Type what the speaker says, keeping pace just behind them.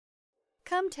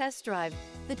Come test drive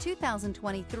the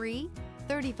 2023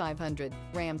 3500.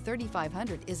 Ram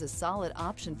 3500 is a solid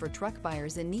option for truck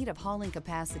buyers in need of hauling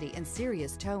capacity and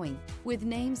serious towing. With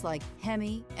names like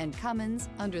Hemi and Cummins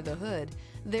under the hood,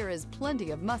 there is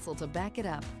plenty of muscle to back it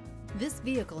up. This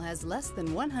vehicle has less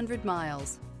than 100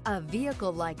 miles. A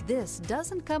vehicle like this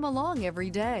doesn't come along every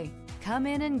day. Come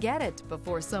in and get it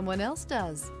before someone else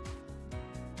does.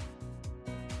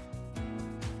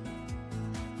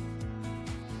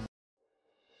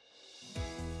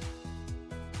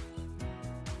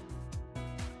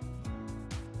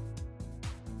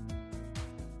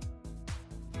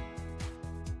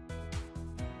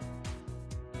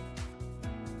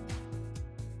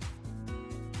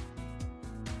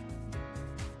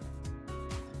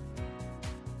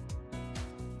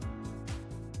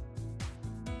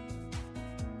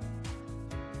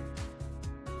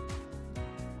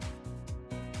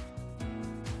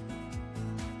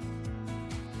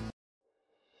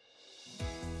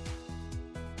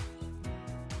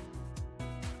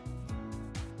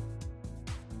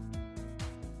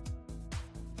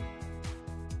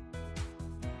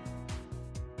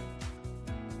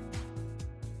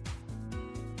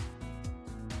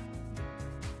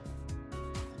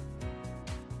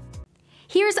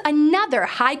 Here's another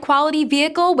high-quality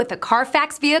vehicle with a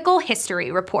Carfax Vehicle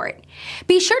History Report.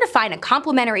 Be sure to find a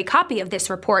complimentary copy of this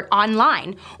report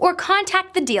online or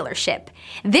contact the dealership.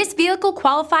 This vehicle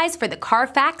qualifies for the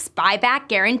Carfax Buyback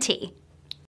Guarantee.